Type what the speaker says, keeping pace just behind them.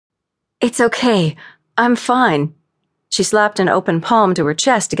It's okay. I'm fine. She slapped an open palm to her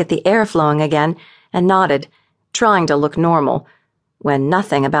chest to get the air flowing again and nodded, trying to look normal, when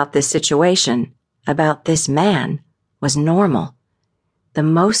nothing about this situation, about this man, was normal. The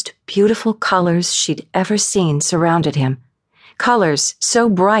most beautiful colors she'd ever seen surrounded him. Colors so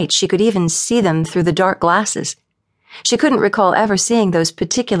bright she could even see them through the dark glasses. She couldn't recall ever seeing those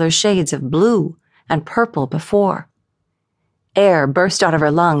particular shades of blue and purple before. Air burst out of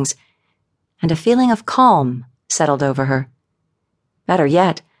her lungs, and a feeling of calm settled over her. Better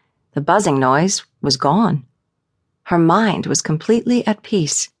yet, the buzzing noise was gone. Her mind was completely at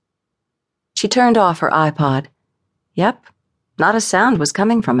peace. She turned off her iPod. Yep, not a sound was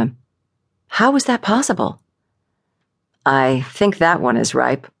coming from him. How was that possible? I think that one is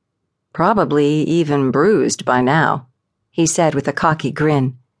ripe. Probably even bruised by now, he said with a cocky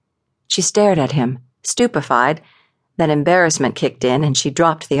grin. She stared at him, stupefied. Then embarrassment kicked in and she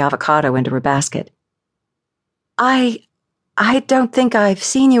dropped the avocado into her basket. I don't think I've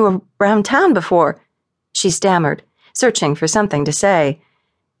seen you around town before, she stammered, searching for something to say.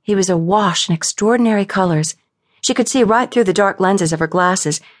 He was awash in extraordinary colors. She could see right through the dark lenses of her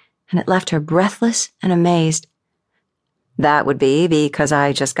glasses, and it left her breathless and amazed. That would be because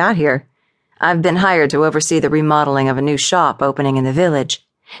I just got here. I've been hired to oversee the remodeling of a new shop opening in the village.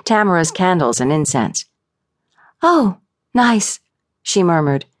 Tamara's Candles and Incense. Oh, nice, she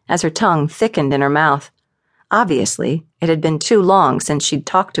murmured as her tongue thickened in her mouth. Obviously, it had been too long since she'd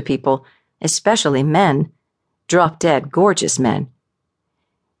talked to people, especially men. Drop-dead gorgeous men.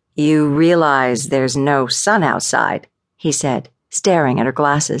 You realize there's no sun outside, he said, staring at her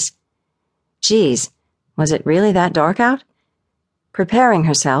glasses. Geez, was it really that dark out? Preparing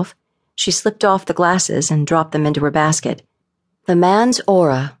herself, she slipped off the glasses and dropped them into her basket. The man's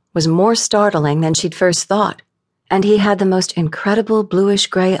aura was more startling than she'd first thought, and he had the most incredible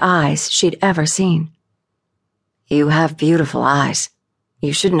bluish-gray eyes she'd ever seen. You have beautiful eyes.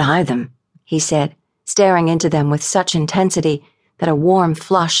 You shouldn't hide them, he said, staring into them with such intensity that a warm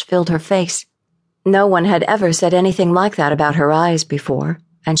flush filled her face. No one had ever said anything like that about her eyes before,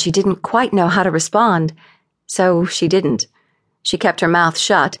 and she didn't quite know how to respond, so she didn't. She kept her mouth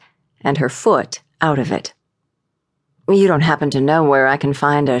shut and her foot out of it. You don't happen to know where I can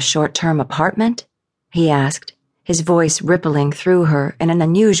find a short-term apartment? He asked, his voice rippling through her in an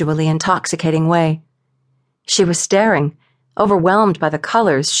unusually intoxicating way. She was staring, overwhelmed by the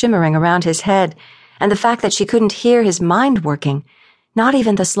colors shimmering around his head, and the fact that she couldn't hear his mind working, not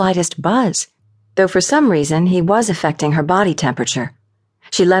even the slightest buzz, though for some reason he was affecting her body temperature.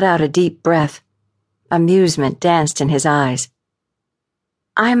 She let out a deep breath. Amusement danced in his eyes.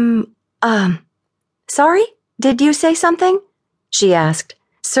 Sorry? Did you say something? She asked,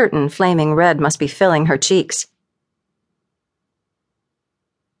 certain flaming red must be filling her cheeks.